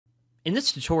In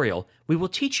this tutorial, we will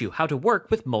teach you how to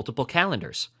work with multiple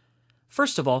calendars.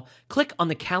 First of all, click on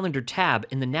the Calendar tab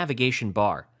in the navigation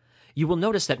bar. You will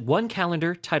notice that one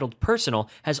calendar titled Personal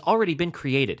has already been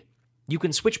created. You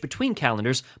can switch between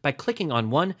calendars by clicking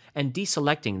on one and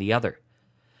deselecting the other.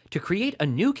 To create a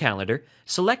new calendar,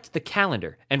 select the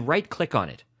calendar and right-click on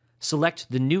it. Select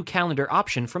the New Calendar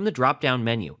option from the drop-down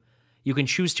menu. You can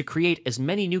choose to create as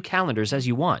many new calendars as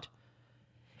you want.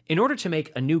 In order to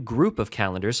make a new group of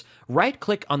calendars,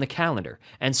 right-click on the calendar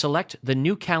and select the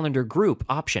New Calendar Group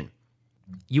option.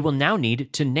 You will now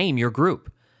need to name your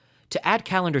group. To add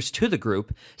calendars to the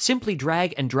group, simply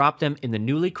drag and drop them in the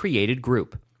newly created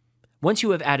group. Once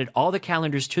you have added all the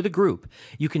calendars to the group,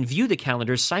 you can view the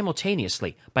calendars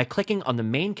simultaneously by clicking on the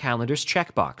Main Calendars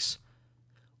checkbox.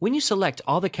 When you select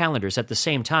all the calendars at the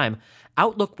same time,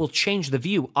 Outlook will change the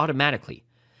view automatically.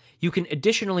 You can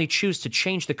additionally choose to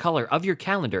change the color of your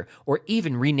calendar or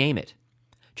even rename it.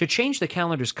 To change the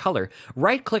calendar's color,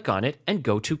 right-click on it and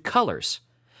go to Colors.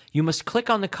 You must click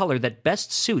on the color that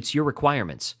best suits your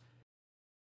requirements.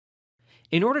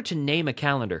 In order to name a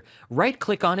calendar,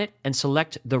 right-click on it and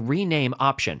select the Rename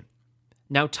option.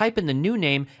 Now type in the new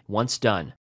name once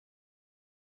done.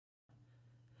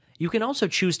 You can also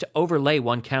choose to overlay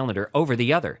one calendar over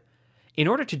the other. In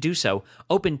order to do so,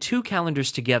 open two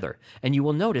calendars together, and you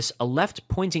will notice a left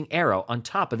pointing arrow on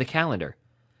top of the calendar.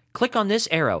 Click on this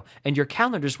arrow, and your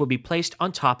calendars will be placed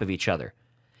on top of each other.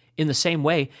 In the same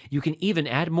way, you can even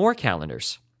add more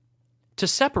calendars. To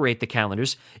separate the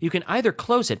calendars, you can either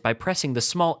close it by pressing the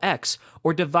small X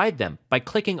or divide them by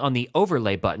clicking on the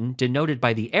Overlay button denoted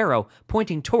by the arrow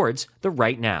pointing towards the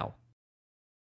Right Now.